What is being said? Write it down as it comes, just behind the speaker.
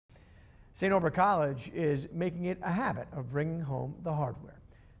St. Norbert College is making it a habit of bringing home the hardware.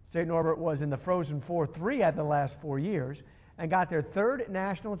 St. Norbert was in the Frozen Four 3 at the last 4 years and got their third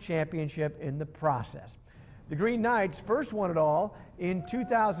national championship in the process. The Green Knights first won it all in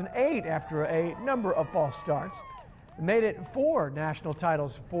 2008 after a number of false starts. Made it 4 national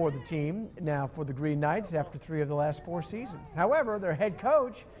titles for the team now for the Green Knights after 3 of the last 4 seasons. However, their head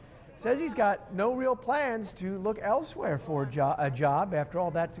coach says he's got no real plans to look elsewhere for a job after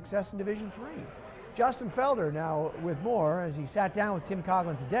all that success in Division III. Justin Felder now with more as he sat down with Tim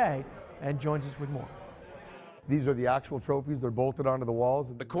Coughlin today and joins us with more. These are the actual trophies. They're bolted onto the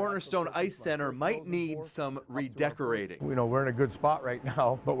walls. The Cornerstone Ice Center might need some redecorating. You know, we're in a good spot right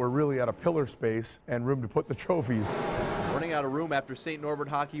now, but we're really out of pillar space and room to put the trophies. Running out of room after St. Norbert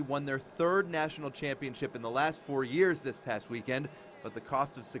hockey won their 3rd national championship in the last 4 years this past weekend. But the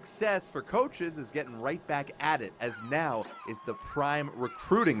cost of success for coaches is getting right back at it, as now is the prime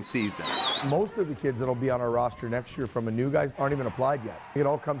recruiting season. Most of the kids that'll be on our roster next year from a new guys aren't even applied yet. It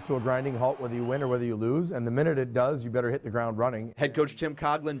all comes to a grinding halt whether you win or whether you lose, and the minute it does, you better hit the ground running. Head coach Tim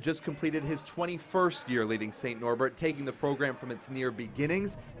Coughlin just completed his 21st year leading St. Norbert, taking the program from its near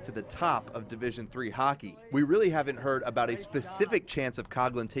beginnings to the top of Division III hockey. We really haven't heard about a specific chance of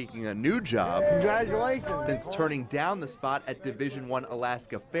Coughlin taking a new job. Congratulations! Since turning down the spot at Division I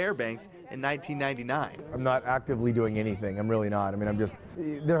Alaska Fairbanks in 1999. I'm not actively doing anything. I'm really not. I mean,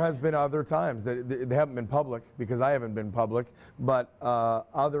 there has been other times that they haven't been public because I haven't been public, but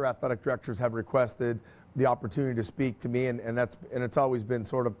other athletic directors have requested the opportunity to speak to me, and it's always been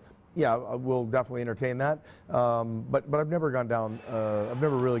sort of, yeah, we'll definitely entertain that. But I've never gone down, I've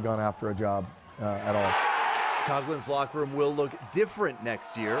never really gone after a job at all. Coughlin's locker room will look different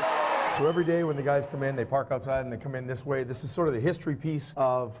next year. So every day when the guys come in, they park outside and they come in this way. This is sort of the history piece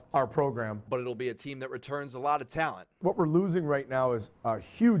of our program. But it'll be a team that returns a lot of talent. What we're losing right now is a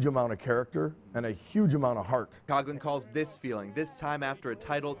huge amount of character and a huge amount of heart. Coughlin calls this feeling, this time after a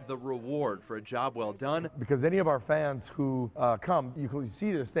title, the reward for a job well done. Because any of our fans who come, you can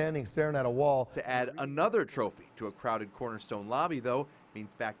see they're standing staring at a wall. To add another trophy to a crowded Cornerstone lobby, though,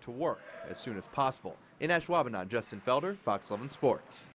 means back to work as soon as possible. In Ashwaubenon, Justin Felder, Fox 11 Sports.